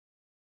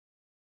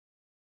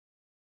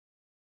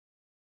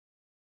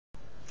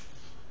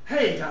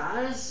Hey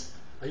guys,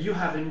 are you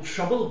having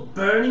trouble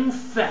burning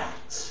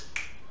fat?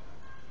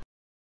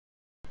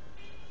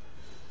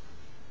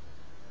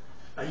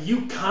 Are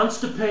you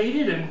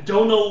constipated and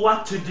don't know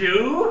what to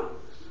do?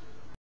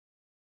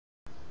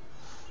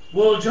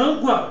 Well,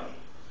 don't worry,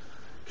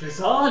 cause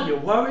all your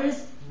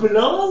worries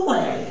blow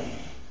away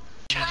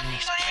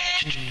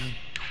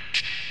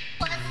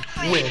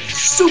with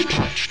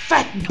Super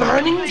Fat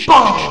Burning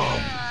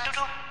Bomb!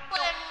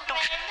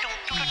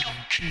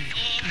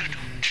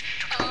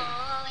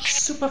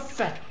 Super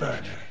Fat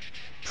Burner,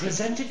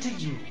 presented to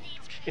you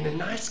in a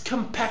nice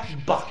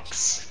compact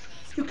box.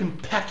 You can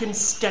pack and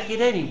stack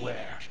it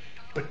anywhere,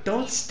 but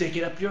don't stick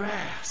it up your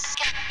ass.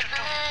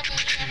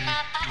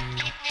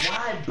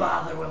 Why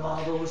bother with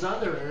all those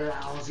other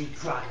lousy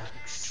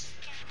products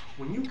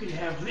when you can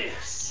have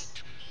this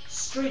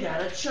straight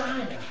out of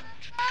China?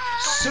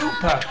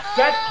 Super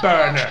Fat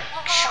Burner.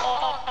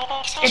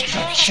 It's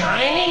a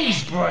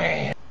Chinese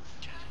brand.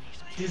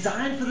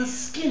 Designed for the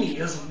skinny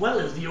as well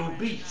as the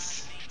obese.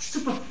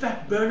 Super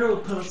Fat Burner will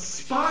put a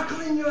sparkle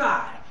in your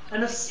eye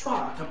and a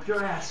spark up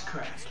your ass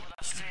crack.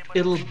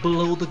 It'll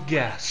blow the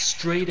gas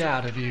straight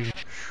out of you.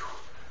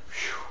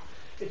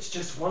 It's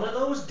just one of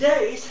those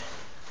days.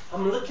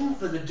 I'm looking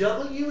for the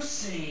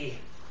WC,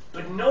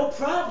 but no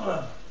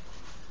problem.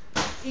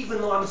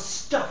 Even though I'm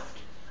stuffed,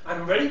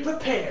 I'm ready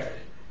prepared.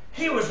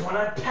 Here was one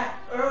I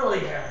packed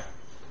earlier.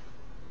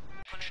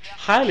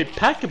 Highly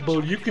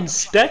packable, you can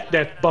stack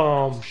that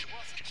bomb.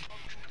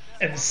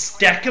 And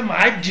stack 'em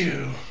I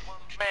do.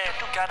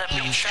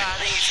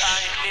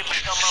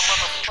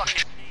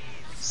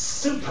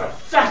 Super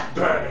Fat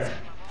Burner.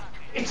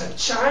 It's a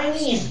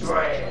Chinese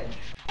brand.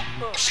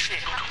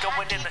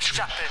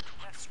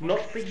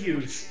 Not for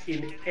use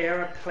in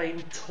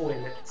airplane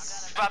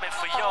toilets. Buy it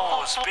for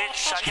yours,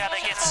 bitch. I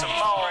gotta get some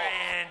more,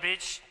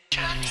 bitch.